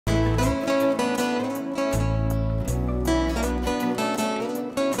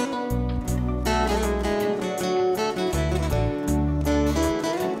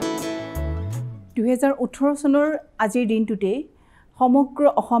2018 চনৰ আজিৰ দিনটোতে সমগ্ৰ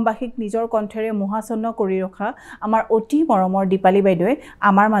অসমবাসীক নিজৰ কণ্ঠৰে মোহাচন্ন কৰি ৰখা আমাৰ অতি মৰমৰ দীপালী বাইদেৱে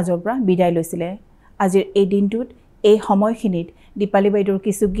আমাৰ মাজৰ পৰা বিদায় লৈছিলে। আজিৰ এই দিনটোত এই সময়খিনিত দীপালী বাইদেউৰ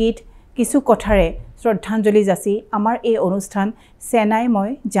কিছু গীত কিছু কথাৰে শ্ৰদ্ধাঞ্জলি যাচি আমাৰ এই অনুষ্ঠান চেনাই মই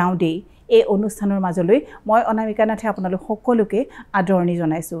যাওঁ দেই এই অনুষ্ঠানৰ মাজলৈ মই অনামিকা নাথে আপোনালোক সকলোকে আদৰণি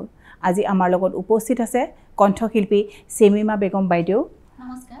জনাইছোঁ। আজি আমাৰ লগত উপস্থিত আছে কণ্ঠশিল্পী চেমিমা বেগম বাইদেউ।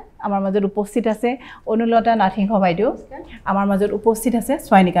 নমস্কাৰ। আমাৰ মাজত উপস্থিত আছে অনুলতা নাথিংহ বাইদেউ। আমাৰ মাজত উপস্থিত আছে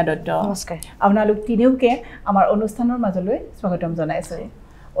স্বয়নিকা দত্ত। নমস্কাৰ। আপোনালোক তিনিওকে আমাৰ অনুষ্ঠানৰ মাজলৈ স্বাগতম জনাইছোঁ।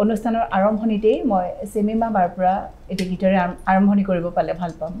 অনুষ্ঠানৰ আৰম্ভণিতেই মই চেমিমা বাৰ পৰা এটি গীতেৰে আৰম্ভণি কৰিব পালে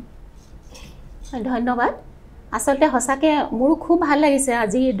ভাল পাম। ধন্যবাদ। আচলতে সঁচাকৈ মোৰো খুব ভাল লাগিছে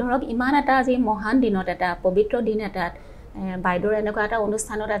আজি ধৰক ইমান এটা আজি মহান দিনত এটা পবিত্ৰ দিন এটাত বাইদেউৰ এনেকুৱা এটা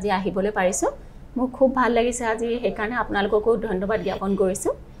অনুষ্ঠানত আজি আহিবলৈ পাৰিছোঁ। মোৰ খুব ভাল লাগিছে আজি সেইকাৰণে আপোনালোককো ধন্যবাদ জ্ঞাপন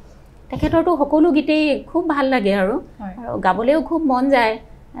কৰিছোঁ। তেখেতৰতো সকলো গীতেই খুব ভাল লাগে আৰু গাবলৈও খুব মন যায়,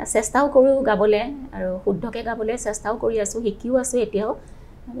 চেষ্টাও কৰোঁ গাবলৈ আৰু শুদ্ধকৈ গাবলৈ চেষ্টাও কৰি আছোঁ, শিকিও আছোঁ এতিয়াও।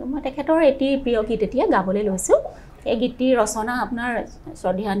 মই তেখেতৰ এটি প্ৰিয় গীত এতিয়া গাবলৈ লৈছোঁ। এই গীতটিৰ ৰচনা আপোনাৰ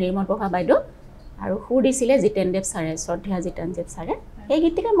শ্ৰদ্ধেয়া নিৰ্মল প্ৰভা বাইদেউ আৰু সুৰ দিছিলে জিতেনদেৱ ছাৰে, শ্ৰদ্ধেয়া জিতেনদেৱ ছাৰে। এই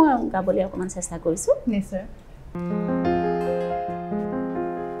গীতটিকে মই গাবলৈ অকণমান চেষ্টা কৰিছোঁ। নিশ্চয়।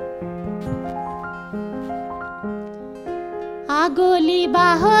 আগলি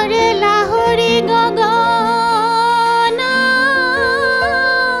বাহৰে লাহৰি গগনা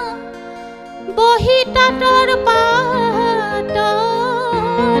বহি তাঁতৰ পাতত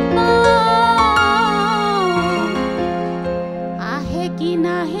আহে কি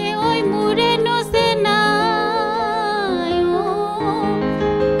নাহে ঐ মোৰে নচে নাই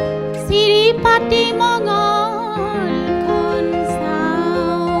চিৰি পাতি মঙলখন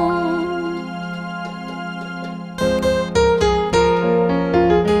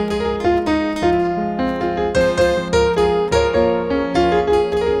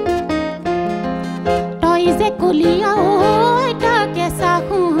বলিয়া ঐ তাকে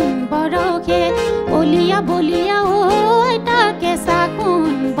চাখোন বৰকে বলিয়া বলিয়া ঐ তাকে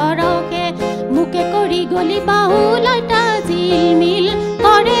চাখোন বৰকে মুকে কৰি গলি বাহুল ঐটা জিলমিল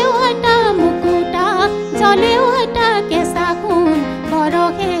কৰে ঐটা মুকুটা জলে ঐ তাকে চাখোন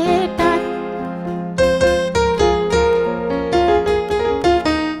বৰকে তাত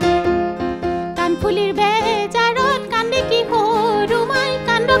কাণফুলিৰ বেজাৰত কান্দে কি সৰুমাই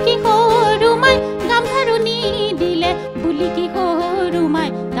কান্দ কি সৰুমাই গামখাৰুনি দিলে বুলি কি সৰুমাই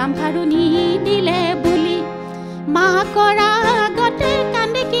গামখাৰুনি দিলে বুলি মাকৰ আগতে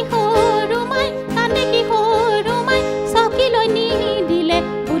কান্দে কি সৰুমাই কান্দে কি সৰুমাই চকীলৈ নি দিলে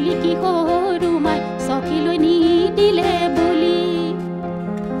বুলি কি সৰুমাই চকীলৈ নি দিলে বুলি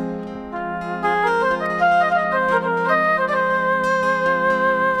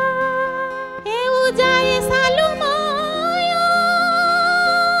এও যায় চালো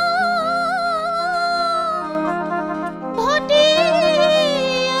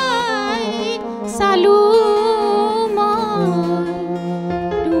চালো মই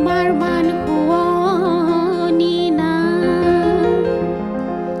তোমাৰ মান শুৱনি না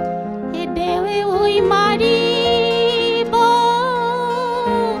এ দেৱে ঐ মাৰিব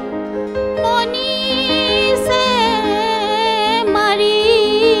মনিছে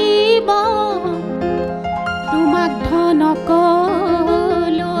মাৰিব তোমাক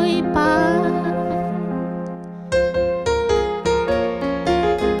ধনকলৈ পা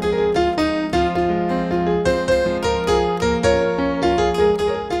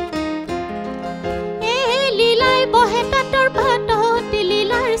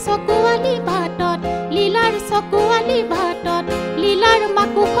চকুৱালি ভাতত লীলাৰ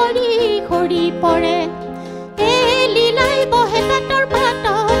মাকো খৰি খৰি পৰে এ লীলাই বহে তাঁতৰ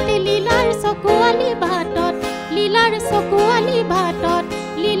ভাতত লীলাৰ চকুৱালি ভাতত লীলাৰ চকুৱালি ভাতত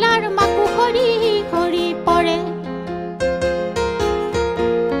লীলাৰ মাকো খৰি খৰি পৰে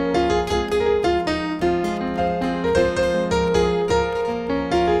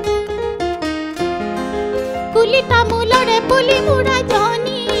কুলি তামোলৰে পুলি মুৰা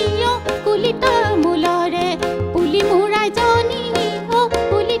জনী কুলি তামোলৰে পুলি মুৰা জনী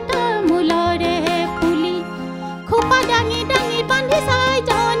পুলি তামোলৰে পুলি খোপা দাঙি দাঙি বান্ধি চাই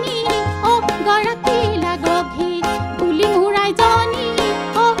জনী গৰাকী লাগি পুলি মুৰা জনী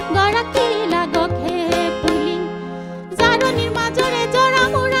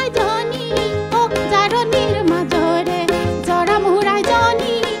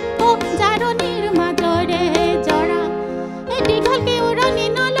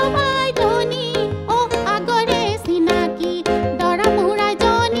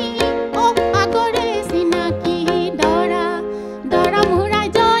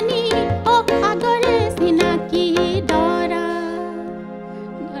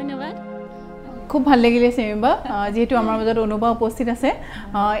খুব ভাল লাগিলে চিমিবা যেহেতু আমাৰ মাজত অনুভৱ উপস্থিত আছে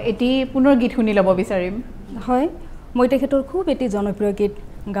এটি পুনৰ গীত শুনি ল'ব বিচাৰিম হয় মই তেখেতৰ খুব এটি জনপ্ৰিয় গীত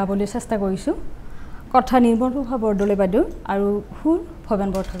গাবলৈ চেষ্টা কৰিছোঁ কথা নিৰ্মল প্ৰভা বৰদলৈ বাইদেউ আৰু সুৰ ভৱেন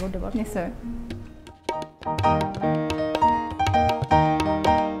বৰঠাকুৰদেৱৰ নিশ্চয়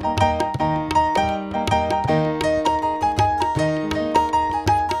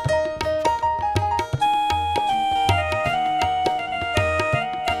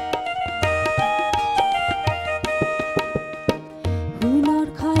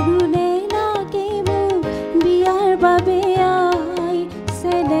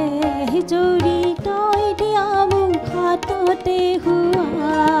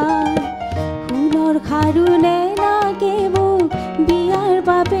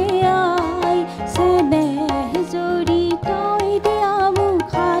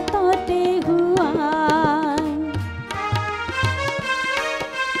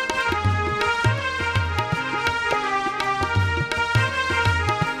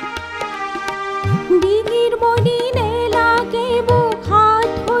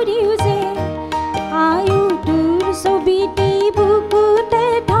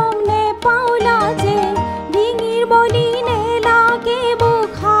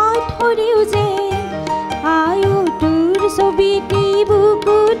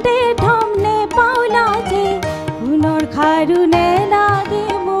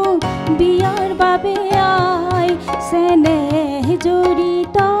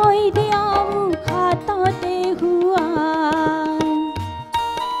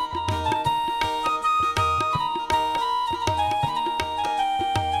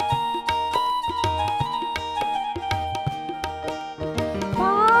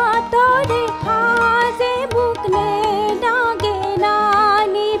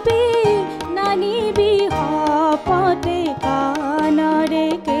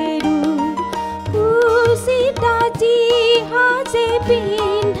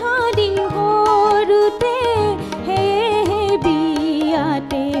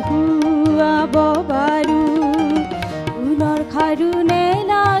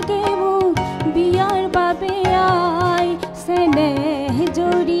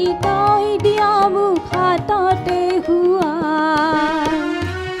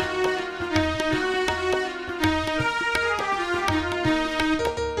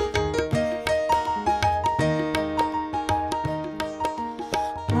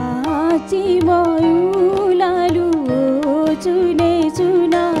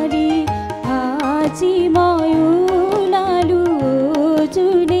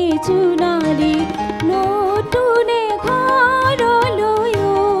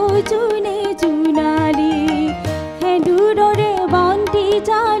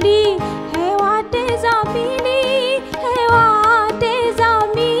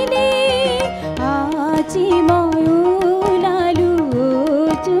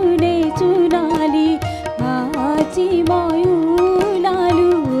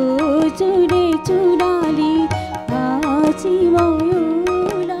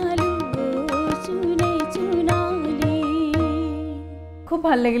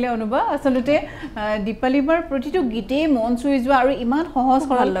ভাল লাগিলে অনুভৱ আসলতে দীপালিবাৰ প্ৰতিটো গীতে মন চুই যোৱা আৰু ইমান সহজ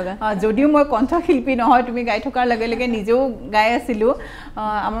সৰল লগা যদিও মই কণ্ঠশিল্পী নহয় তুমি গাই থকাৰ লগে লগে নিজেও গাই আছিলো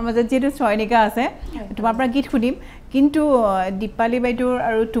আমাৰ মাজত যেটো ছয়নিকা আছে তোমাৰ পৰা গীত শুনিম কিন্তু দীপালি বাইদেউৰ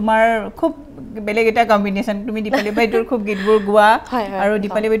আৰু তোমাৰ খুব বেলেগ এটা কম্বিনেশন তুমি দীপালি বাইদেউৰ খুব গীতবোৰ গোৱা আৰু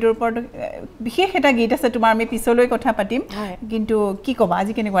দীপালি বাইদেউৰ ওপৰত বিশেষ এটা গীত আছে তোমাৰ আমি পিছলৈ কথা পাতিম কিন্তু কি কবা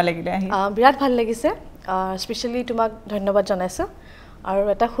আজি কেনেকুৱা লাগিলে আহি বিৰাট ভাল লাগিছে স্পেশালি তোমাক ধন্যবাদ জনাইছো আৰু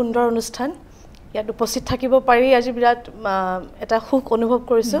এটা সুন্দৰ অনুষ্ঠান ইয়াত উপস্থিত থাকিব পাৰি আজি বিৰাট এটা সুখ অনুভৱ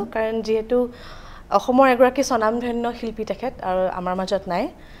কৰিছো কাৰণ যেহেতু অসমৰ এগৰাকী স্বনামধন্য শিল্পী তেখেত আৰু আমাৰ মাজত নাই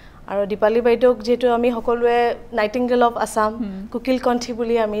আৰু দীপালি বাইদেউক যেহেতু আমি সকলোৱে নাইটিংগেল অফ আসাম কুকিল কণ্ঠী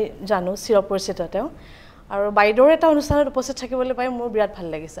বুলি আমি জানো চিৰপৰিচিত তেওঁ আৰু বাইদেউৰ এটা অনুষ্ঠানত উপস্থিত থাকিবলৈ পাই মোৰ বিৰাট ভাল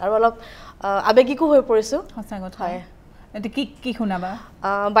লাগিছে আৰু অলপ আবেগিকো হৈ পৰিছো সঁচা কথা হয় এটা কি শুনাবা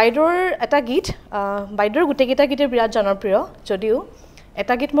বাইদেউৰ এটা গীত বাইদেউৰ গোটেইকেইটা গীতে বিৰাট জনপ্ৰিয় যদিও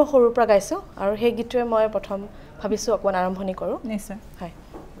এটা গীত মই সৰুৰ পৰা গাইছো আৰু সেই গীতটোৱে মই প্ৰথম ভাবিছো অকমান আৰম্ভণি কৰো নিশ্চয় হয়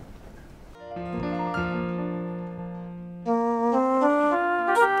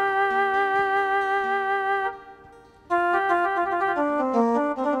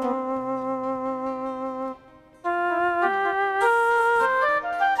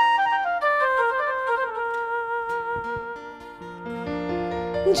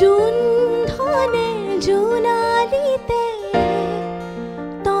জুন ধনে জোনালিতে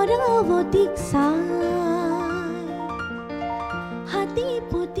তৰৱতীক চাই হাতী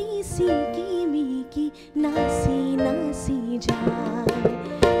পতি চিকিমিকি নাচি নাচি যায়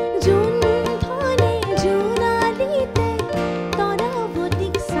জুন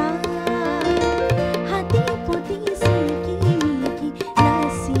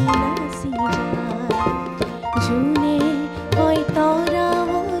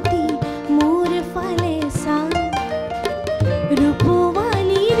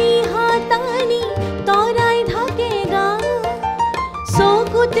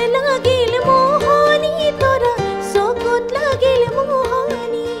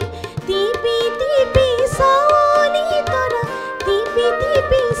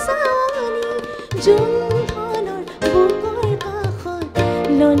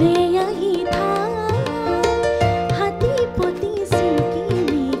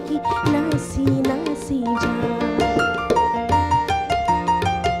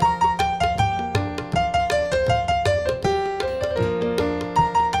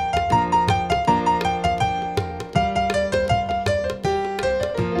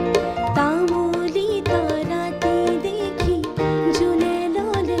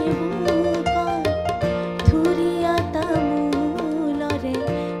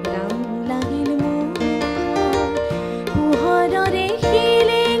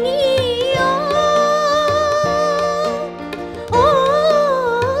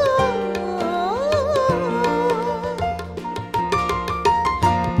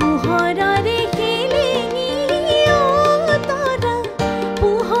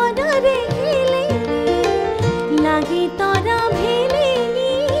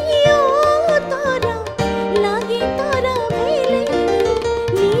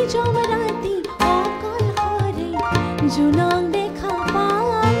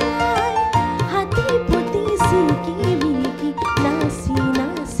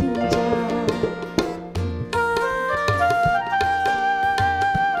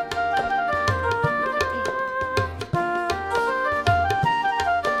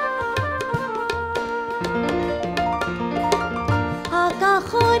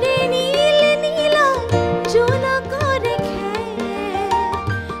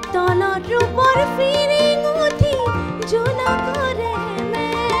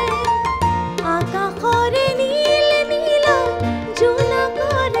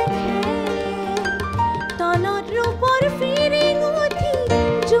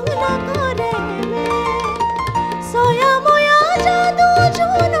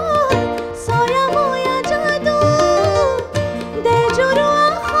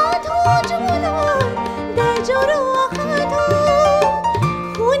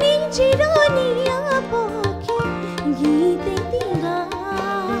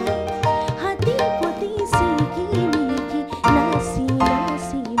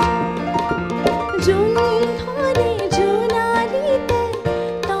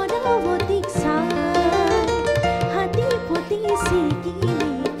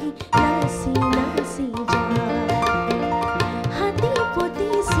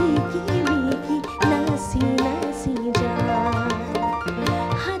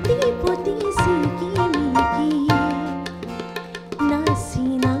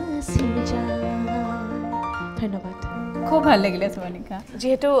ধন্যবাদ খুব ভাল লাগিলে সোনিকা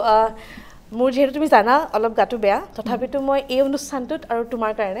যেহেতু মোৰ যেহেতু তুমি জানা অলপ গাটো বেয়া তথাপিতো মই এই অনুষ্ঠানটোত আৰু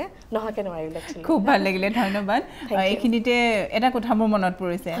তোমাৰ কাৰণে নহাকে নোৱাৰিলো একচুৱেলি খুব ভাল লাগিলে ধন্যবাদ এইখিনিতে এটা কথা মোৰ মনত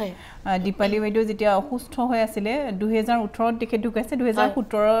পৰিছে দীপালি বাইদেউ যেতিয়া অসুস্থ হৈ আছিলে 2018 তেখেত ঢুকাইছে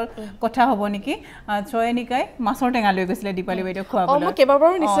 2017 কথা হ'ব নেকি ছয়নিকাই মাছৰ টেঙা লৈ গৈছিলে দীপালি বাইদেউ খোৱাবলৈ মই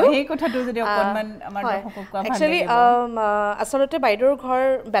কেইবাবাৰো নিছো সেই কথাটো যদি অকণমান আমাৰ দৰ্শকক কোৱা ভাল একচুৱেলি আচলতে বাইদেউৰ ঘৰ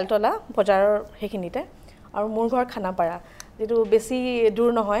বেলতলা বজাৰৰ সেইখিনিতে আৰু মোৰ ঘৰ খানাপাৰা যেটো বেছি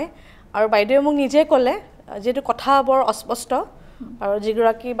দূৰ নহয় আৰু বাইদেৱে মোক নিজে ক'লে যেটো কথা বৰ অস্পষ্ট আৰু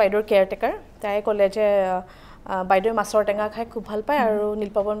যিগৰাকী বাইদেউৰ কেয়াৰটেকাৰ তাই ক'লে যে বাইদেৱে মাছৰ টেঙা খাই খুব ভাল পায় আৰু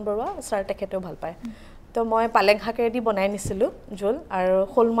নীলপৱন বৰুৱা ছাৰ তেখেতেও ভাল পায় তো মই পালেং শাকেদি বনাই নিছিলোঁ জোল আৰু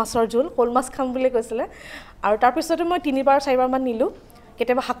শ'ল মাছৰ জোল শ'ল মাছ খাম বুলি কৈছিলে আৰু তাৰপিছতে মই 3বাৰ 4বাৰমান নিলোঁ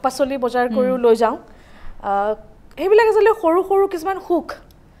কেতিয়াবা শাক পাচলি বজাৰ কৰিও লৈ যাওঁ সেইবিলাক আচলতে সৰু সৰু কিছুমান সুখ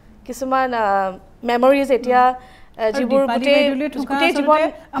কিছুমান মেমৰিজ এতিয়া যিবোৰ গোটেই জীৱন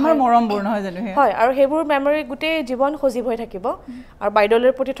আমাৰ মৰমবোৰ নহয় জানো হয় আৰু সেইবোৰ মেমৰি গোটেই জীৱন সজীৱ হৈ থাকিব আৰু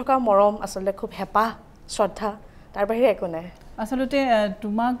বাইদেউৰ প্ৰতি থকা মৰম আচলতে খুব হেঁপাহ শ্ৰদ্ধা তাৰ বাহিৰে একো নাই আসলতে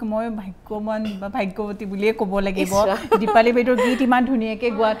তোমাক মই ভাগ্যৱান বা ভাগ্যৱতী বুলিয়ে ক'ব লাগিব দীপালি বাইদেউৰ গীত ইমান ধুনীয়াকৈ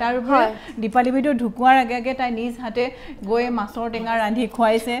গোৱা তাৰ দীপালি বাইদেউ ঢুকুৱাৰ আগে আগে তাই নিজ হাতে গৈ মাছৰ টেঙা ৰান্ধি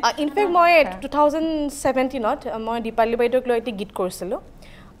খুৱাইছে ইনফেক্ট মই 2017ত মই দীপালি বাইদেউক লৈ এটি গীত কৰিছিলোঁ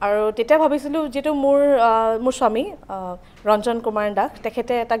আৰু তেতিয়া ভাবিছিলোঁ যেটো মোৰ স্বামী ৰঞ্জন কুমাৰ দাস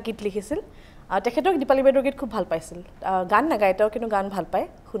তেখেতে এটা গীত লিখিছিল তেখেতক দীপালি বাইদেউৰ গীত খুব ভাল পাইছিল গান নাগায় তেওঁ কিন্তু গান ভাল পায়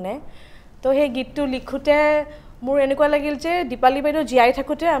শুনে তো সেই গীতটো লিখোঁতে মোৰ এনেকুৱা লাগিল যে দীপালি বাইদেউ জীয়াই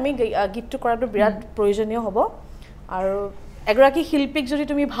থাকোঁতে আমি গীতটো কৰাটো বিৰাট প্ৰয়োজনীয় হ'ব আৰু এগৰাকী শিল্পীক যদি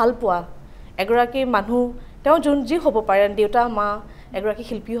তুমি ভাল পোৱা এগৰাকী মানুহ তেওঁ যি হ'ব পাৰে দেউতা মা এগৰাকী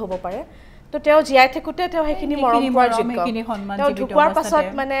শিল্পী হ'ব পাৰে তো তেওঁ জীয়াই থাকোঁতে তেওঁ সেইখিনি মৰম পোৱাৰ যোগ্য তেওঁ ঢুকুৱাৰ পাছত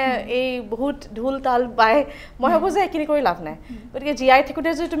মানে এই বহুত ঢোল তাল বাই মই ভাবোঁ যে এইখিনি কৰি লাভ নাই গতিকে জীয়াই থাকোঁতে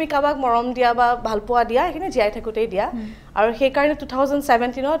যদি তুমি কাৰোবাক মৰম দিয়া বা ভালপোৱা দিয়া সেইখিনি জীয়াই থাকোঁতেই দিয়া আৰু সেইকাৰণে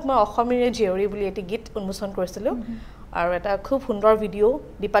 2017ত মই অসমীৰে জীয়ৰী বুলি এটি গীত উন্মোচন কৰিছিলোঁ আৰু এটা খুব সুন্দৰ ভিডিঅ'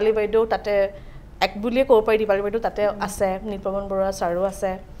 দীপালি বাইদেউ তাতে এক বুলিয়ে ক'ব পাৰি দীপালি বাইদেউ তাতে আছে নীলপৱন বৰুৱা ছাৰো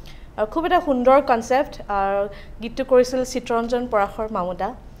আছে আৰু খুব এটা সুন্দৰ কনচেপ্ট আৰু গীতটো কৰিছিল চিত্ৰৰঞ্জন পৰাশৰ মামুদা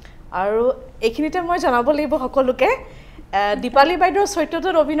আৰু এইখিনিতে মই জনাব লাগিব সকলোকে দীপালি বাইদেউৰ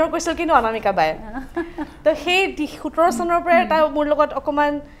চৰিত্ৰটোত অভিনয় কৰিছিল কিন্তু অনামিকা বাই তো সেই 17 চনৰ পৰাই তাই মোৰ লগত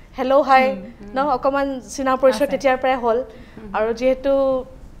অকণমান হেল্ল' হাই ন অকণমান চিনা পৰিচয় তেতিয়াৰ পৰাই হ'ল আৰু যিহেতু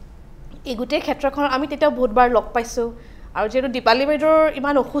এই গোটেই ক্ষেত্ৰখন আমি তেতিয়া বহুতবাৰ লগ পাইছোঁ আৰু যিহেতু দীপালি বাইদেউৰ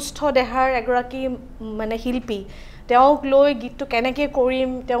ইমান অসুস্থ দেহাৰ এগৰাকী মানে শিল্পী তেওঁক লৈ গীতটো কেনেকৈ কৰিম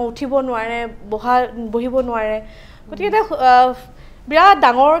তেওঁ উঠিব নোৱাৰে বহিব নোৱাৰে গতিকে এটা বিৰাট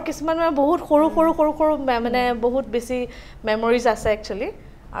ডাঙৰ কিছুমান বহুত সৰু সৰু সৰু সৰু মানে বহুত বেছি মেমৰিজ আছে একচুৱেলি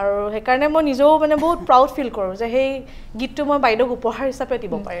আৰু সেইকাৰণে মই নিজেও মানে বহুত প্ৰাউড ফিল কৰোঁ যে সেই গীতটো মই বাইদেউক উপহাৰ হিচাপে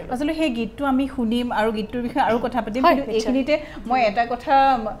দিব পাৰিলোঁ আচলতে সেই গীতটো আমি শুনিম আৰু গীতটোৰ বিষয়ে আৰু কথা পাতিম কিন্তু এইখিনিতে মই এটা কথা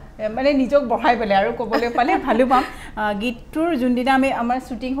মানে নিজক বঢ়াই পেলাই আৰু ক'বলৈ পালে ভালো পাম গীতটোৰ যোনদিনা আমাৰ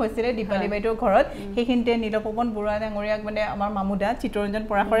শ্বুটিং হৈছিলে দীপালি বাইদেউৰ ঘৰত সেইখিনিতে নীলপৱন বৰুৱা ডাঙৰীয়াক মানে আমাৰ মামুদা চিত্ৰৰঞ্জন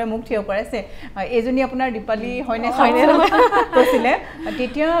পৰাশৰে মোক থিয় কৰাইছে এইজনী আপোনাৰ দীপালি হয়নে কৈছিলে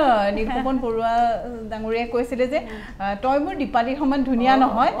তেতিয়া নীলপৱন বৰুৱা ডাঙৰীয়াই কৈছিলে যে তই মোৰ দীপালিৰ সমান ধুনীয়া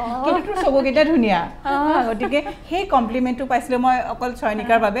নহয় কিন্তু তোৰ চকুকেইটা ধুনীয়া গতিকে সেই কমপ্লিমেণ্টটো পাইছিলোঁ মই অকল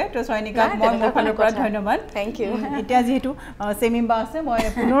ছয়নিকাৰ বাবে তো ছয়নিকাক মই মোৰ ফালৰ পৰা ধন্যবাদ থেংক ইউ এতিয়া যিহেতু চেমিম্বা আছে মই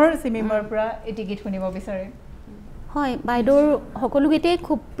পুনৰ চেমিম্বাৰ পৰা এটি গীত শুনিব বিচাৰিম হয় বাইদেউৰ সকলো গীতেই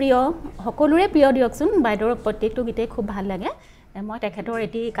খুব প্ৰিয় সকলোৰে প্ৰিয় দিয়কচোন বাইদেউৰ প্ৰত্যেকটো গীতেই খুব ভাল লাগে মই তেখেতৰ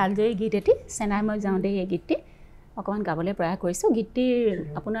এটি কালজয়ী গীত এটি চেনাই মই যাওঁতে এই গীতটি অকণমান গাবলৈ প্ৰয়াস কৰিছোঁ গীতটিৰ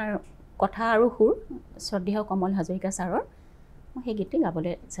আপোনাৰ কথা আৰু সুৰ শ্ৰদ্ধেয় কমল হাজৰিকা ছাৰৰ মই সেই গীতটি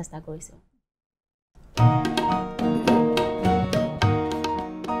গাবলৈ চেষ্টা কৰিছোঁ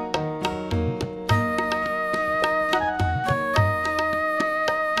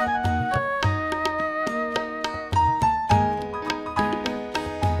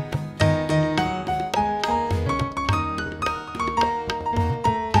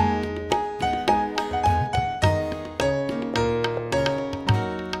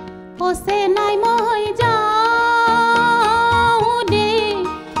নাই মই যাওঁ দে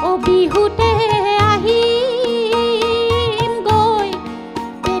অ বিহুতে আহিম গৈ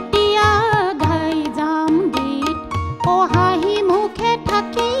তেতিয়া গাই যাম গীত অ হাঁহি মুখে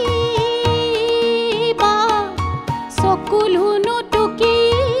থাকিবা চকুলো নুটুকিবা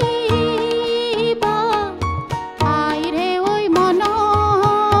আইৰে ঐ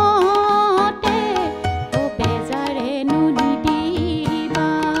মনতে অ বেজাৰে নুনিদিবা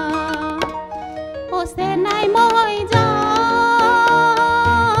নাই মই যাওঁ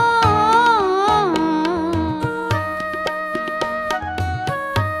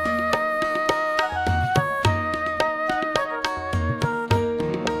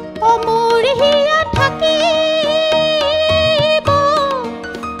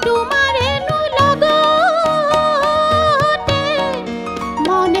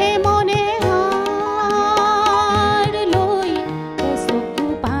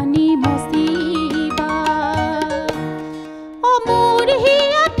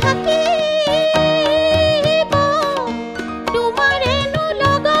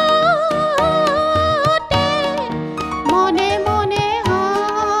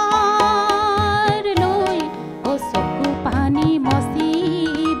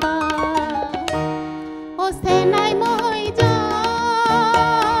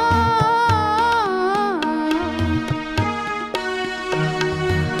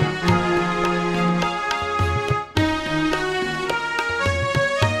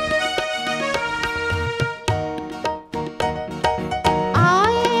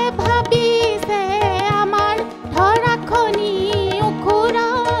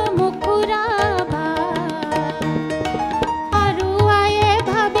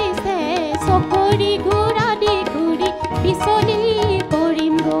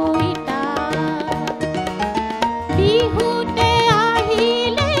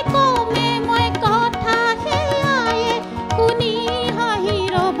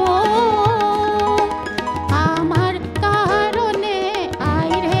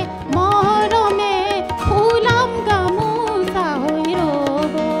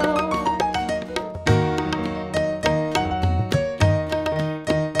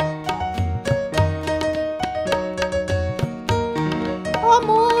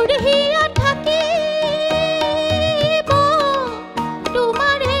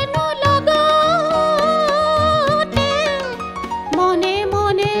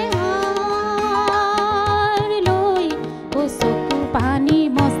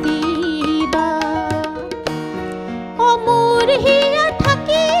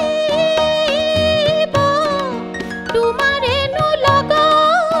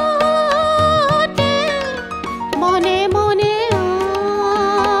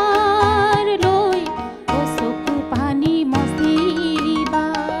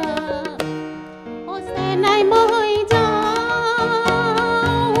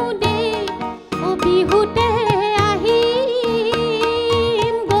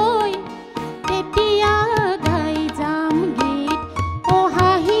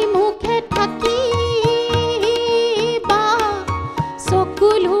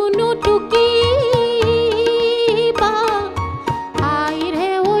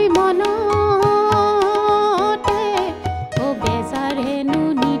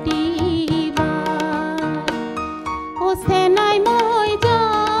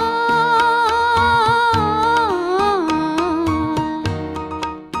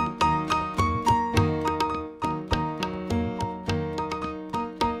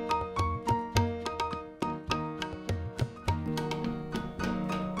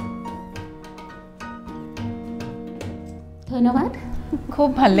ধন্যবাদ খুব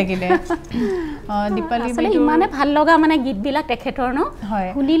ভাল লাগিলে দীপালি আসলে ইমানে ভাল লগা মানে গীতবিলাক তেখেতৰ ন হয়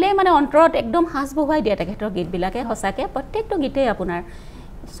শুনিলে মানে অন্তৰত একদম হাস বহুৱাই দিয়ে তেখেতৰ গীতবিলাকে সঁচাকে প্ৰত্যেকটো গীতেই আপোনাৰ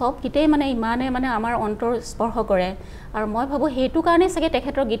সব গীতেই মানে ইমানে মানে আমাৰ অন্তৰ স্পৰ্শ কৰে আৰু মই ভাবো হেতু কাৰণে সকে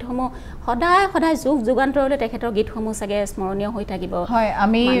তেখেতৰ গীতসমূহ সদায় সদায় যুগ যুগান্তৰলৈ তেখেতৰ গীতসমূহ সকে স্মৰণীয় হৈ থাকিব হয়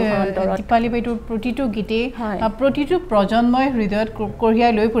আমি দীপালি বাইদেউৰ প্ৰতিটো গীতে প্ৰতিটো প্ৰজন্মই হৃদয়ত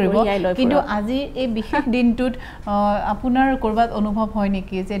কঢ়িয়াই লৈ পৰিব কিন্তু আজি এই বিশেষ দিনটোত আপোনাৰ কৰবাত অনুভৱ হয়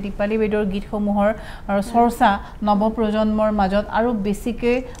নেকি যে দীপালি বাইদেউৰ গীতসমূহৰ চৰ্চা নৱপ্ৰজন্মৰ মাজত আৰু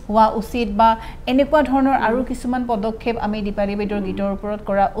বেছিকৈ হোৱা উচিত বা এনেকুৱা ধৰণৰ আৰু কিছুমান পদক্ষেপ আমি দীপালি বাইদেউৰ গীতৰ ওপৰত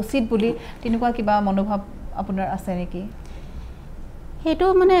কৰা উচিত বুলি তেনেকুৱা কিবা মনোভাৱ আপোনাৰ আছে নেকি হেতু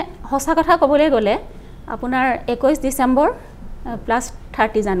মানে হসা কথা কবলৈ গলে আপোনাৰ 21 ডিসেম্বৰ প্লাস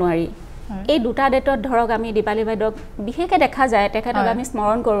 30 জানুৱাৰী এই দুটা ডেটত ধৰক আমি দীপালি বাইদেউক বিশেষকৈ দেখা যায় তেখেতক আমি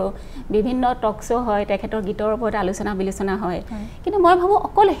স্মৰণ কৰোঁ বিভিন্ন টক শ্ব' হয় তেখেতৰ গীতৰ ওপৰত আলোচনা বিলোচনা হয় কিন্তু মই ভাবো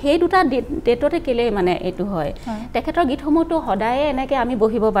অকল সেই দুটা ডেটতে কেলে মানে এইটো হয় তেখেতৰ গীতসমূহটো সদায়ে এনেকৈ আমি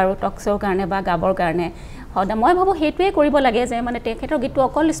বহিব পাৰোঁ টক শ্ব'ৰ কাৰণে বা গাবৰ কাৰণে সদায় মই ভাবো হেতুৱে কৰিব লাগে যে মানে তেখেতৰ গীতটো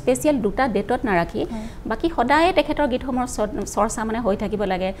অকল স্পেচিয়েল দুটা ডেটত নাৰাখি বাকি সদায়ে তেখেতৰ গীতসমূহৰ চৰ্চা মানে হৈ থাকিব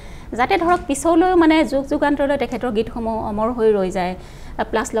লাগে যাতে ধৰক পিছলৈ মানে যুগ যুগান্তৰলৈ তেখেতৰ গীতসমূহ অমৰ হৈ ৰৈ যায়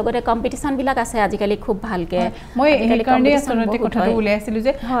প্লাস লগতে কম্পিটিশন বিলাক আছে আজিকালি খুব ভালকে মই এই কাৰণে আসলতে কথাটো উলাইছিলো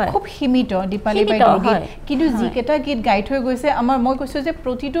যে খুব সীমিত দীপালি বাইদেউৰ গীত কিন্তু যিকেটা গীত গাই থৈ গৈছে আমাৰ মই কৈছো যে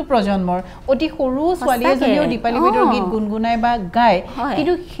প্ৰতিটো প্ৰজন্মৰ অতি সৰু ছোৱালী এজনীও দীপালি বাইদেউৰ গীত গুণগুণাই বা গায়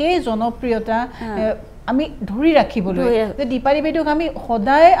কিন্তু সেই জনপ্ৰিয়তা আমি ধৰি ৰাখিবলৈ যে দীপালি বাইদেউক আমি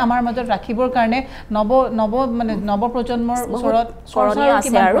সদায় আমাৰ মাজত ৰাখিবৰ কাৰণে নৱ প্ৰজন্মৰ ওচৰত চৰ্চা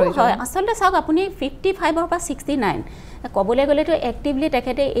আছে আৰু হয় আসলতে চাওক আপুনি 55 ৰ পৰা 69 কবলৈ গলেতো এক্টিভলি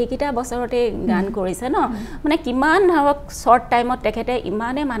তেখেতে এইকিটা বছৰতে গান কৰিছে ন মানে কিমান ধৰক শৰ্ট টাইমত তেখেতে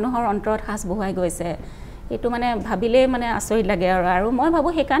ইমানে মানুহৰ অন্তৰত হাস বহুৱাই গৈছে এটো মানে ভাবিলে মানে আচৰিত লাগে আৰু মই ভাবো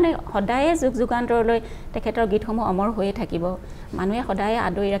হেকাৰণে সদায় যুগ যুগান্তৰলৈ তেখেতৰ গীতসমূহ অমৰ হৈয়ে থাকিব মানুহে সদায়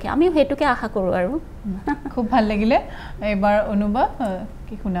আদৰি ৰাখে আমি হেতুকে আশা কৰো আৰু খুব ভাল লাগিলে এবাৰ অনুভৱ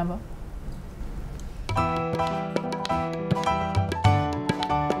কি শুনাব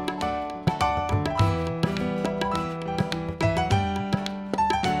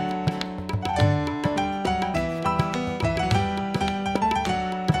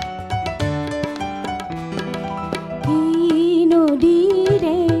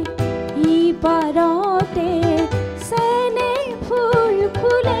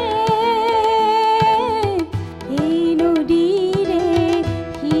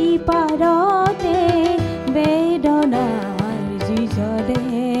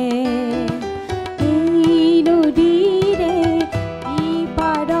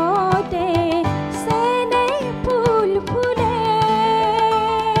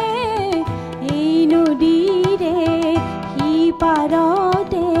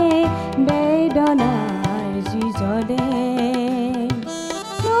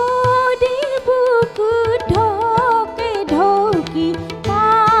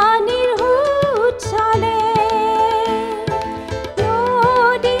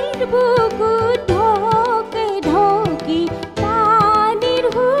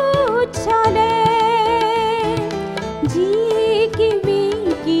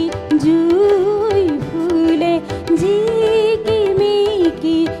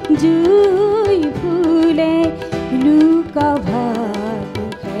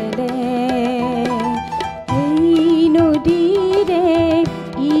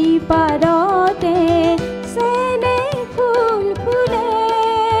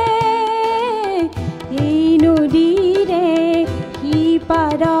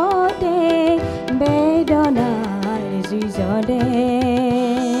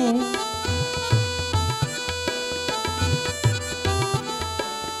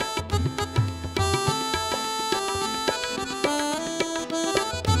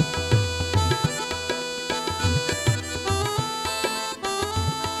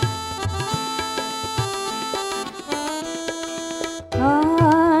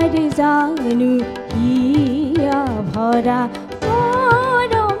জানু হিয়া ভৰা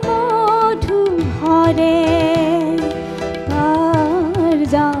মধু ভৰে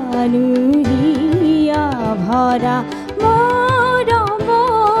জানু হিয়া ভৰা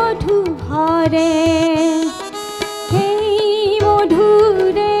মধু ভৰে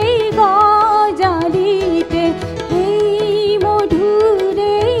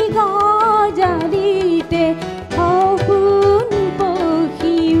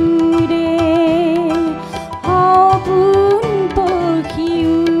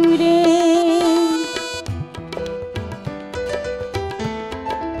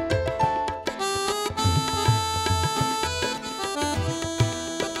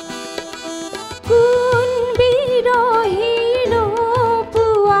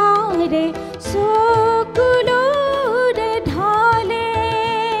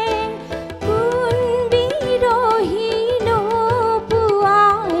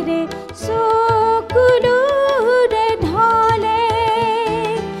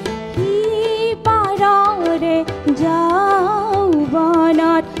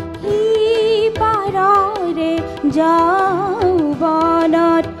যৌৱনত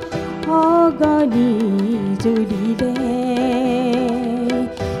অগনি জ্বলিলে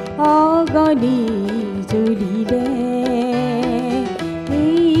অগনি জ্বলিলে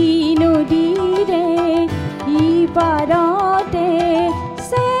এই নদীৰে ইপাৰতে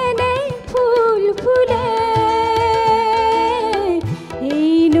চেনে ফুল ফুলে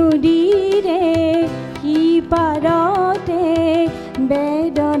এই নদীৰে ইপাৰতে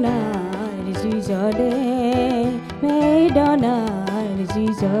বেদনাৰ জুই জ্বলে বেদনাৰ জুই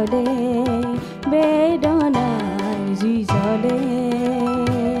জ্বলে বেদনাৰ জুই জ্বলে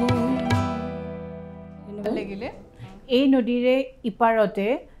লাগিলে এই নদীৰে ইপাৰতে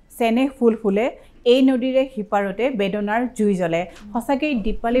চেনে ফুল ফুলে এই নদীৰে সিপাৰতে বেদনাৰ জুই জ্বলে সঁচাকৈ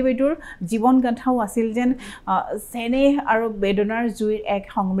দীপালী বাইদেউৰ জীৱন গাঁথাও আছিল যেন চেনে আৰু বেদনাৰ জুইৰ এক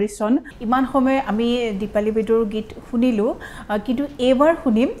সংমিশ্ৰণ ইমান সময় আমি দীপালী বাইদেউৰ গীত শুনিলোঁ কিন্তু এইবাৰ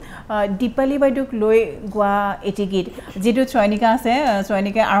শুনিম দীপালী বাইদেউক লৈ গোৱা এটি গীত যিটো চয়নিকা আছে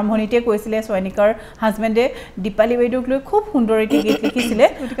চয়নিকাই আৰম্ভণিতে কৈছিলে চয়নিকাৰ হাজবেণ্ডে দীপালী বাইদেউক লৈ খুব সুন্দৰ এটি গীত লিখিছিলে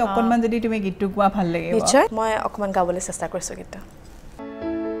গতিকে অকণমান যদি তুমি গীতটো গোৱা ভাল লাগিব নিশ্চয় মই অকণমান গাবলৈ চেষ্টা কৰিছোঁ গীতটো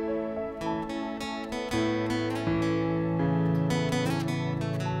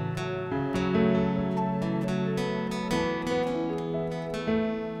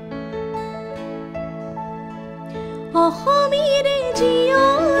অসমীৰে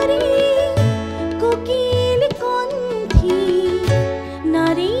জীয়ৰী কোকিল কণ্ঠী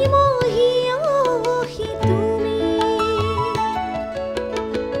নাৰী মহিয়সী তুমি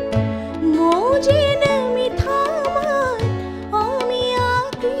মৌজিন মিঠা মান অমিয়া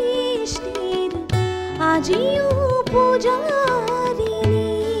কৃষ্টিৰ আজিও পূজাৰিণী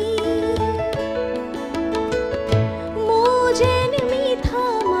মৌজিন মিঠা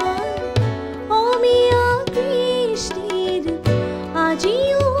মান অমিয়া কৃষ্টিৰ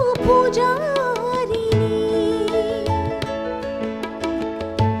আজিও পূজাৰিণী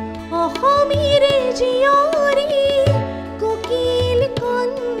অসমীৰে জীয়ৰী কোকিল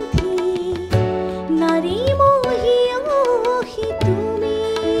কণ্ঠী নাৰী মহিয়সী তুমি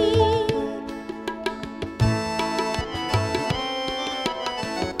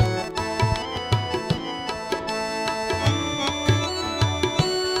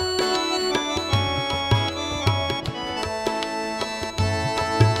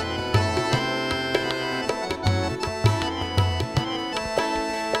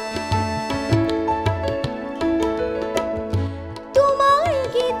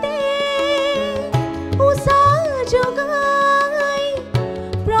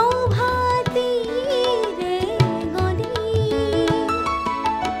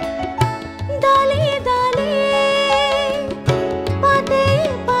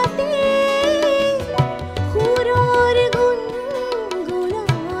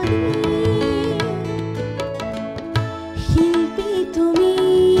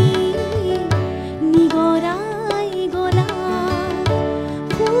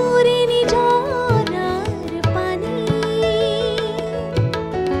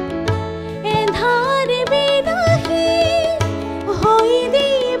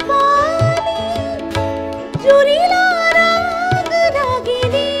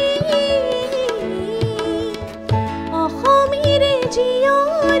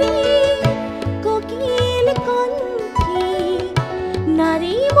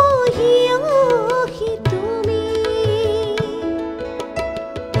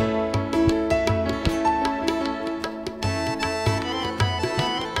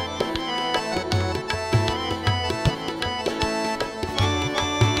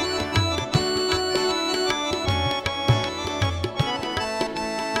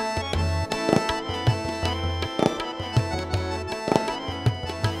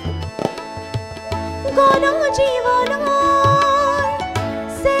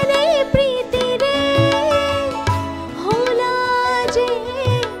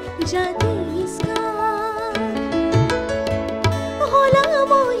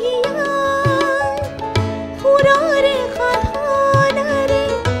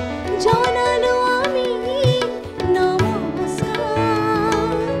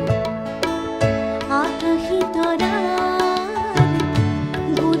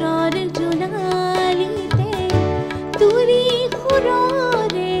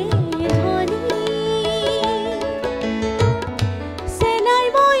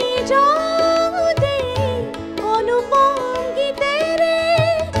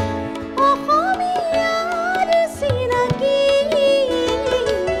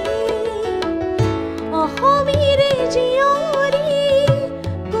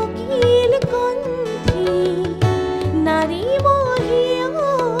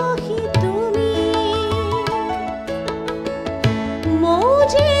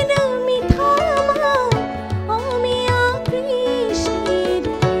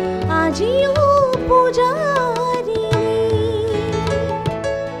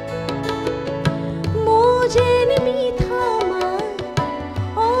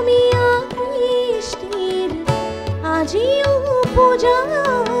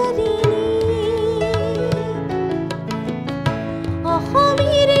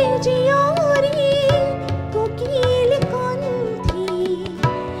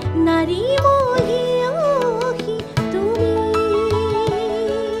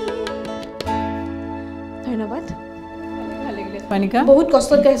মানিকা বহুত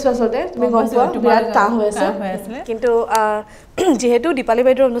কষ্টত গাইছোঁ আচলতে তুমি গম পোৱা বিৰাট টান হৈ আছে কিন্তু যিহেতু দীপালী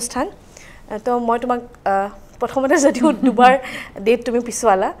বাইদেউৰ অনুষ্ঠান তো মই তোমাক প্ৰথমতে যদিও দুবাৰ ডেট তুমি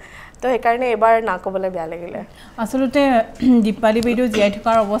পিছুৱালা তো সেইকাৰণে এবাৰ না ক'বলৈ বেয়া লাগিলে আচলতে দীপালী বাইদেউ জীয়াই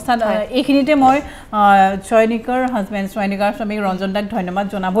থকাৰ অৱস্থাত এইখিনিতে মই চয়নিকাৰ হাজবেণ্ড চয়নিকাৰ স্বামীক ৰঞ্জন দাক ধন্যবাদ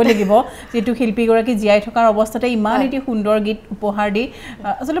জনাব লাগিব যিটো শিল্পীগৰাকী জীয়াই থকাৰ অৱস্থাতে ইমান এটি সুন্দৰ গীত উপহাৰ দি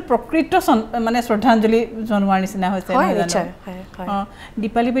আচলতে প্ৰকৃত মানে শ্ৰদ্ধাঞ্জলি জনোৱাৰ নিচিনা হৈছে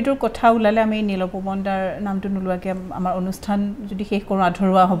দীপালী বাইদেউৰ কথা ওলালে আমি নীলপৱন দাৰ নামটো নোলোৱাকৈ আমাৰ অনুষ্ঠান যদি শেষ কৰোঁ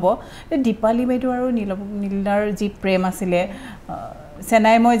আধৰুৱা হ'ব দীপালী বাইদেউ আৰু নীলদাৰ যি প্ৰেম আছিলে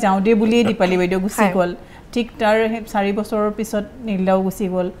চেনাই মই যাওঁ দে বুলিয়ে দীপালী বাইদেউ গুচি গ'ল ঠিক তাৰ 4 বছৰৰ পিছত নীলদাও গুচি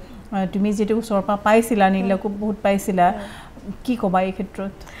গ'ল তুমি যেটো ওচৰৰ পৰা পাইছিলা নীলদাকো বহুত পাইছিলা কি ক'বা এই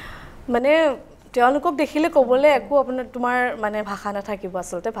ক্ষেত্ৰত মানে তেওঁলোকক দেখিলে ক'বলৈ একো আপোনাৰ তোমাৰ মানে ভাষা নাথাকিব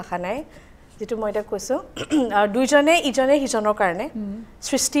আচলতে ভাষা নাই যেটো মই এটা কৈছোঁ আৰু দুইজনে ইজনে সিজনৰ কাৰণে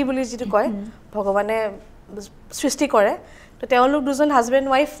সৃষ্টি বুলি যেটো কয় ভগৱানে সৃষ্টি কৰে তো তেওঁলোক দুজন হাজবেণ্ড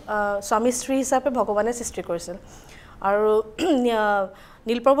ওয়াইফ স্বামী স্ত্ৰী হিচাপে ভগৱানে সৃষ্টি কৰিছিল আৰু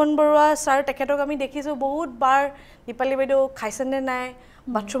নীলপৱন বৰুৱা ছাৰ তেখেতক আমি দেখিছোঁ বহুত বাৰ দীপালী বাইদেউ খাইছেনে নাই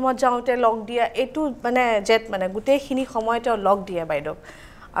বাথৰুমত যাওঁতে লগ দিয়া এইটো মানে জেট মানে গোটেইখিনি সময়তে লগ দিয়ে বাইদেউ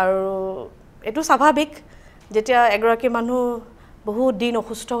আৰু এইটো স্বাভাৱিক যেতিয়া এগৰাকী মানুহ বহুত দিন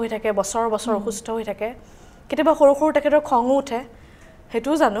অসুস্থ হৈ থাকে বছৰ বছৰ অসুস্থ হৈ থাকে কেতিয়াবা সৰু সৰু তেখেতৰ খঙো উঠে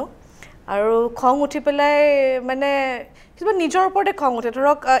সেইটোও জানো আৰু খং উঠি পেলাই মানে কিবা নিজৰ ওপৰতে খং উঠে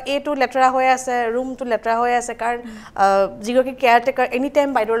ধৰক এইটো লেতেৰা হৈ আছে ৰুমটো লেতেৰা হৈ আছে কাৰণ যিগৰাকী কেয়াৰটেকাৰ এনি টাইম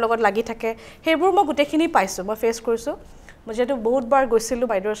বাইদেউৰ লগত লাগি থাকে সেইবোৰ মই গোটেইখিনি পাইছোঁ মই ফেচ কৰিছোঁ মই যিহেতু বহুত বাৰ গৈছিলোঁ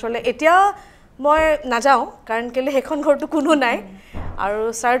বাইদেউৰ ওচৰলৈ এতিয়া মই নাযাওঁ কাৰণ কেলৈ সেইখন ঘৰটো কোনো নাই আৰু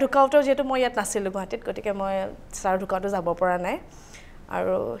ছাৰ ঢুকাওঁতেও যিহেতু মই ইয়াত নাছিলোঁ গুৱাহাটীত গতিকে মই ছাৰ ঢুকাওঁতে যাব পৰা নাই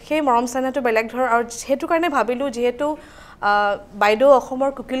আৰু সেই মৰম চেনেহটো বেলেগ ধৰ আৰু সেইটো কাৰণে ভাবিলোঁ যিহেতু বাইদেউ অসমৰ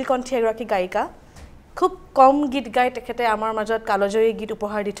কুকিল কণ্ঠী এগৰাকী গায়িকা খুব কম গীত গাই তেখেতে আমাৰ মাজত কালজয়ী গীত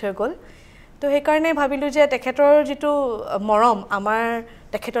উপহাৰ দি থৈ গ'ল তো সেইকাৰণে ভাবিলোঁ যে তেখেতৰ যিটো মৰম আমাৰ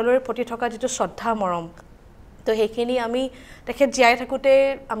তেখেতলৈ প্ৰতি থকা যিটো শ্ৰদ্ধা মৰম তো সেইখিনি আমি তেখেত জীয়াই থাকোঁতে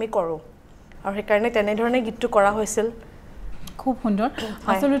আমি কৰোঁ আৰু সেইকাৰণে তেনেধৰণে গীতটো কৰা হৈছিল খুব সুন্দৰ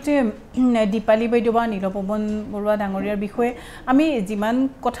আসলতে দীপালী বাইদেউ বা নীলপৱন বৰুৱা ডাঙৰীয়াৰ বিষয়ে আমি যিমান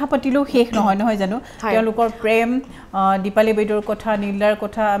কথা পাতিলেও শেষ নহয় জানো তেওঁলোকৰ প্ৰেম দীপালী বাইদেউৰ কথা নীলদাৰ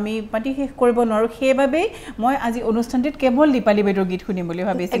কথা আমি পাতি শেষ কৰিব নোৱাৰোঁ সেইবাবে মই আজি অনুষ্ঠানটিত কেৱল দীপালী বাইদেউৰ গীত শুনিম বুলি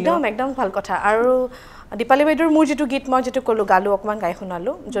ভাবিছিলোঁ একদম ভাল কথা আৰু দীপালী বাইদেউৰ মোৰ যিটো গীত মই যিটো ক'লোঁ গালোঁ অকণমান গাই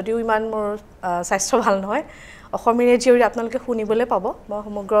শুনালোঁ যদিও ইমান মোৰ স্বাস্থ্য ভাল নহয় অসমীয়া জীয়ৰী আপোনালোকে শুনিবলৈ পাব মই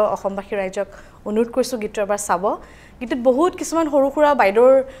সমগ্ৰ অসমবাসী ৰাইজক অনুৰোধ কৰিছোঁ গীতটো এবাৰ চাব গীতটোত বহুত কিছুমান সৰু সুৰা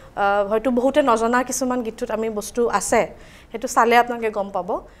বাইদেউৰ হয়তো বহুতে নজনা কিছুমান গীতটোত আমি বস্তু আছে সেইটো চালে আপোনালোকে গম পাব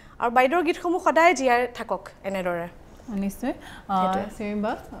আৰু বাইদেউৰ গীতসমূহ সদায় জীয়াই থাকক এনেদৰে নিশ্চয়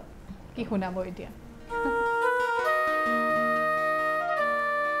চিমিবা কি শুনাব এতিয়া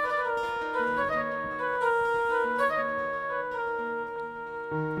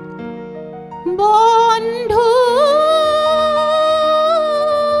বন্ধু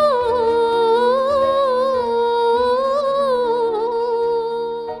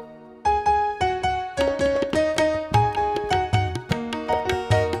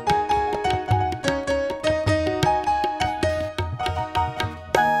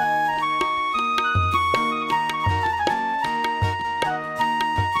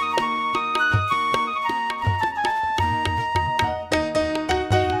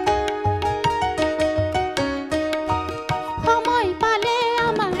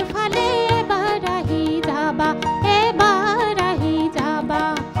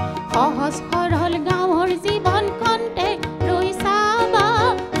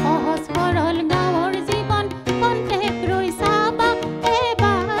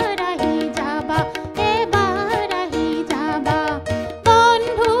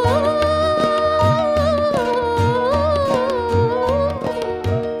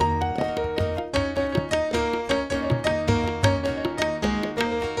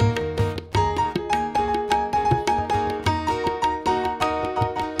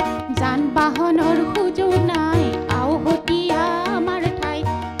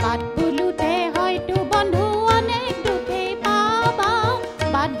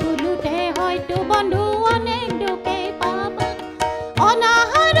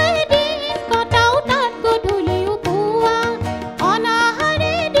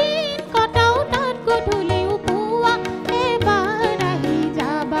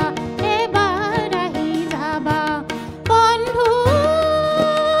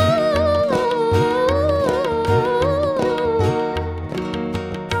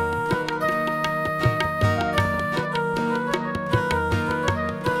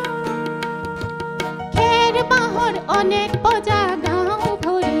অনেক বজা গাঁও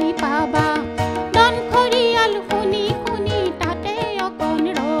ভৰি পাবা দন খৰিয়াল শুনি শুনি তাতে অকণ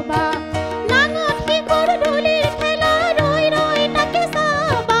ৰবা নাঙত শিশুৰ ধূলিৰ খেলা ৰৈ ৰৈ তাকে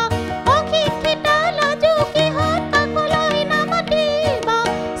চাবা অশিক্ষিত লাজু কিহত কাকলৈ নামাতিবা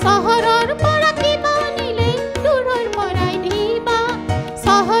চহৰৰ পৰা কিবা নিলে দূৰৰ পৰাই দিবা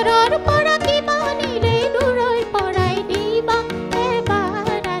চহৰৰ পৰা কিবা নিলে দূৰৰ পৰাই দিবা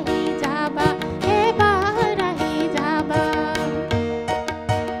এবাৰ আহি যাবা এবাৰ আহি যাবা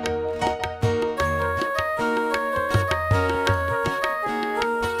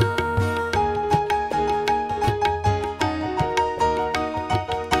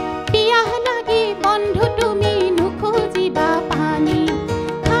পিয়াহ লাগি বন্ধু তুমি নুখুজিবা পানী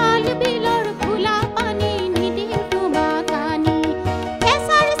খাল বিলৰ খোলা পানী নিদিম তোমাক আনি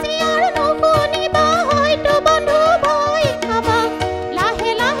এচাৰ চিঞৰ নুশুনিবা হয়তো বন্ধু ভয় খাবা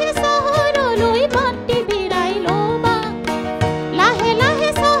লাহে লাহে চহৰলৈ বাটি ভিৰাই ল'বা লাহে লাহে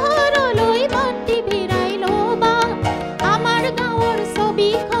চহৰলৈ বাটি ভিৰাই ল'বা আমাৰ গাঁৱৰ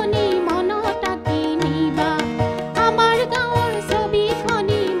ছবিখনি মনত আঁকি নিবা আমাৰ গাঁৱৰ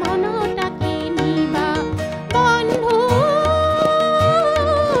ছবিখনি মনত আঁকি নিবা বন্ধু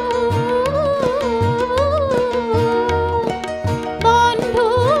বন্ধু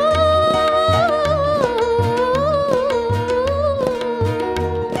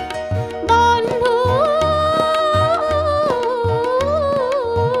বন্ধু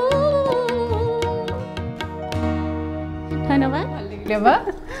ধন্যবাদ ভাল লাগিলে বা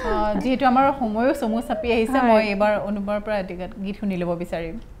যিহেতু আমাৰ সময়ো চমু চাপি আহিছে মই এবাৰ অনুপমাৰ পৰা এটি গীত শুনি ল'ব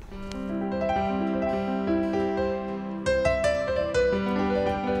বিচাৰিম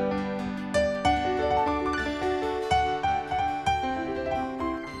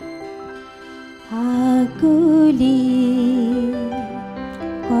আকুলি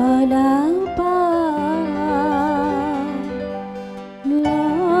কলাপা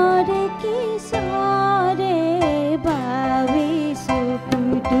লৰে কিশোৰে বাবে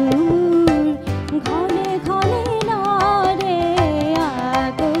চকুটোৰ ঘনে ঘনে লৰে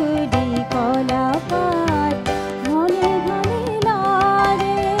আকুলি কলাপাত ঘনে ঘনে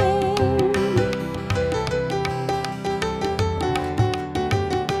লৰে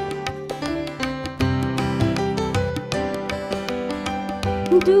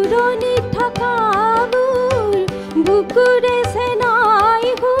দূৰণিত থকা মোৰ বুকুৰে চেনাই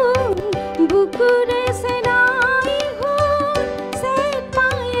শুন বুকুৰে চেনাই শুন চেত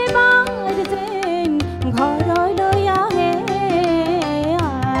পাই এবাৰ যেন ঘৰলৈ আহে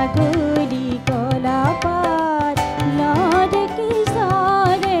আগুলি কলাপাত লৰে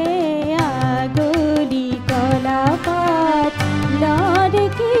কিশোৰে আগুলি কলাপাত লৰে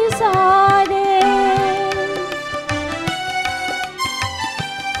কিশোৰে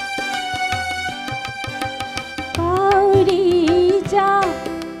উৰি যা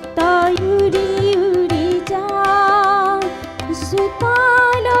তই উৰি উৰি যা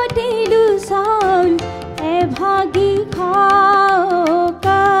চোতালতে লুচাউল এভাগি খাও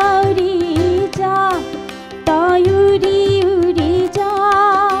কাউৰি যা তই উৰি উৰি যা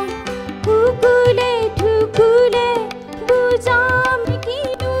কুকুলে ঠুকুলে বুজাম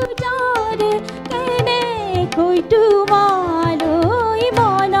কিনো যাৰে কেনেকৈ তোমালৈ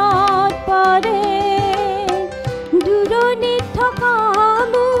মনত পৰে দূৰণিত থকা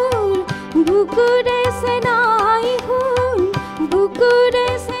মোৰ বুকুৰে চেনাই শুন বুকুৰে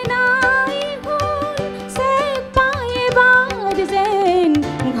চেনাই শুন চেত পাই এবাৰ যেন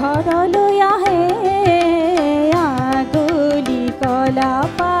ঘৰলৈ আহে আগুলি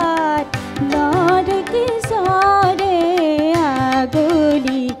কলাপাত লৰে কিশোৰে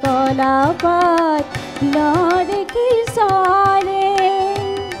আগুলি কলাপাত লৰে কিশোৰে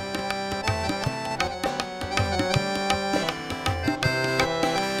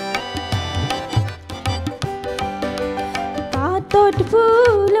পাতত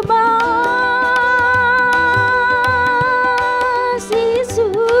ফুল বাচিছো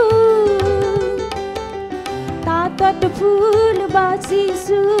তাতত ফুল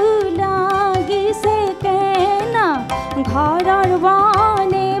বাচিছো লাগিছে কেনা ঘৰৰ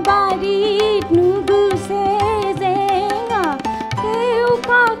বনে বাৰীত নুগুছে জেঙা কেও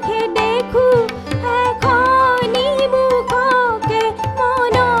কাষে দেখো এখনি মুখকে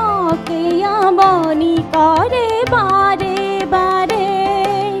মনকে আমনি কৰে বাৰে বাৰে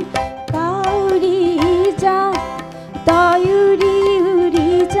কাউৰি যা তই উৰি উৰি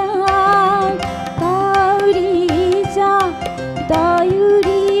যা কাউৰি যা তই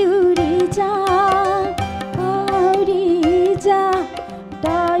উৰি উৰি যা কাউৰি যা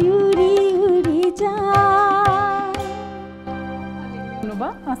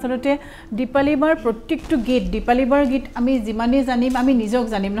আসলতে দীপালী বাৰ প্ৰত্যেকটো গীত দীপালী বাৰ গীত আমি যিমানেই জানিম আমি নিজক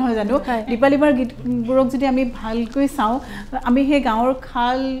জানিম নহয় জানো দীপালী বাৰ গীতবোৰক যদি আমি ভালকৈ চাওঁ আমি সেই গাঁৱৰ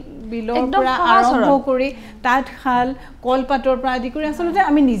খাল বিলৰ পৰা আৰম্ভ কৰি তাঁতশাল কলপাতৰ পৰা আদি কৰি আসলতে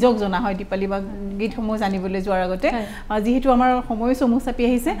আমি নিজক জনা হয় দীপালী বাৰ গীতসমূহ জানিবলৈ যোৱাৰ আগতে যিহেতু আমাৰ সময় চমু চাপি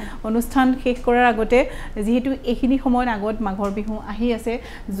আহিছে অনুষ্ঠান শেষ কৰাৰ আগতে যিহেতু এইখিনি সময়ৰ আগত মাঘৰ বিহু আহি আছে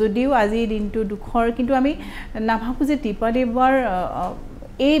যদিও আজিৰ দিনটো দুখৰ কিন্তু আমি নাভাবো যে দীপালী বাৰ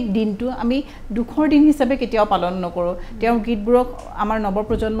এই দিনটো আমি দুখৰ দিন হিচাপে কেতিয়াও পালন নকৰোঁ তেওঁৰ গীতবোৰক আমাৰ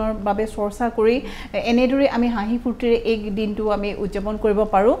নৱপ্ৰজন্মৰ বাবে চৰ্চা কৰি এনেদৰে আমি হাঁহি ফূৰ্তিৰে এই দিনটো আমি উদযাপন কৰিব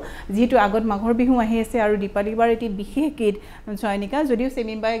পাৰোঁ যিহেতু আগত মাঘৰ বিহু আহি আছে আৰু দীপালী বাৰ এটি বিশেষ গীত চয়নিকা যদিও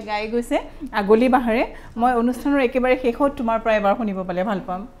চেমিনবাই গাই গৈছে আগলি বাহাৰে মই অনুষ্ঠানৰ একেবাৰে শেষত তোমাৰ পৰা এবাৰ শুনিব পালে ভাল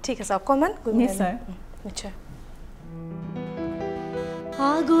পাম ঠিক আছে অকণমান নিশ্চয় নিশ্চয়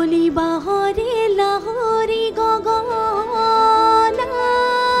আগলি বাহরে লাহরি গগনা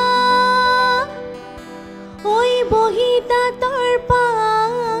ওই বহিতা তোর পাতবা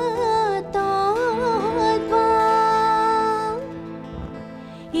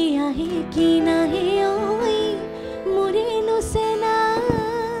ইয়াহে কি নাহে ওই মুরে নুসেনা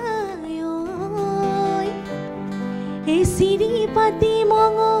ওই এ সিরি পাতি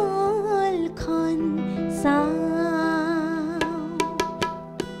মঙ্গল খন সা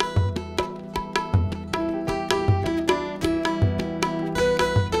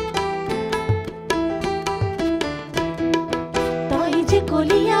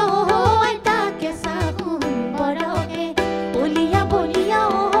Kolia oh ai ta ke sahun boroge Olia bolia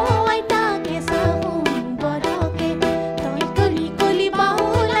oh ai ta ke sahun boroge Toi koli koli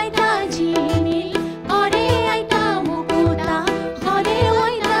baul ai ta jimil Ore ai ta mukuta Ore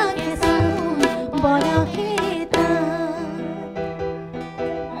ai ta ke sahun boroge ta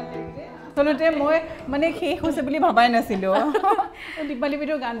আসলতে মই মানে শেষ হৈছে বুলি ভাবাই নাছিলোঁ দীপালী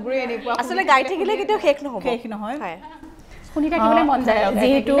বিহুৰ গানবোৰে এনেকুৱা আসলে গাই থাকিলে কেতিয়াও শেষ নহয় শুনি থাকিবলৈ মন যায়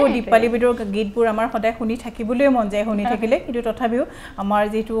যেহেতু দীপালী বিহুৰ গীতবোৰ আমাৰ সদায় শুনি থাকিবলৈ মন যায় শুনি থাকিলে কিন্তু তথাপিও আমাৰ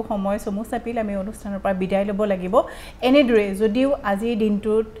যেহেতু সময় চমু চাপিল আমি অনুষ্ঠানৰ পৰা বিদায় ল'ব লাগিব এনেদৰে যদিও আজিৰ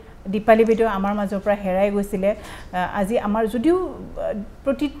দিনটোত দীপালী বিহু আমাৰ মাজৰ পৰা হেৰাই গৈছিলে আজি আমাৰ যদিও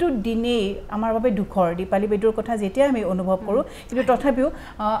প্ৰতিটো দিনেই আমাৰ বাবে দুখৰ দীপালী বিহুৰ কথা যেতিয়া আমি অনুভৱ কৰোঁ কিন্তু তথাপিও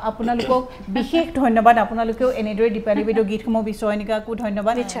আপোনালোকক বিশেষ ধন্যবাদ আপোনালোকেও এনেদৰে দীপালী বিহুৰ গীতসমূহ বিচয়নিকাকো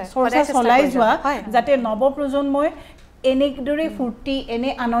ধন্যবাদ চৰ্চা চলাই যোৱা যাতে নৱপ্ৰজন্মই এনেদৰে ফূৰ্তি এনে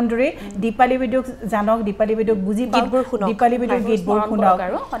আনন্দৰে দীপালী বিহুক জানক দীপালী বিহুক বুজি পাওক দীপালী বিহুৰ গীতবোৰ শুনক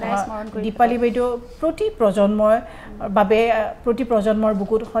আৰু সদায় স্মৰণ কৰি দীপালী বিহু প্ৰতি প্ৰজন্মৰ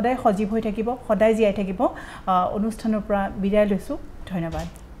বুকুত সদায় সজীৱ হৈ থাকিব সদায় জীয়াই থাকিব অনুষ্ঠানৰ পৰা বিদায় লৈছোঁ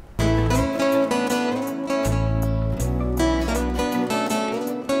ধন্যবাদ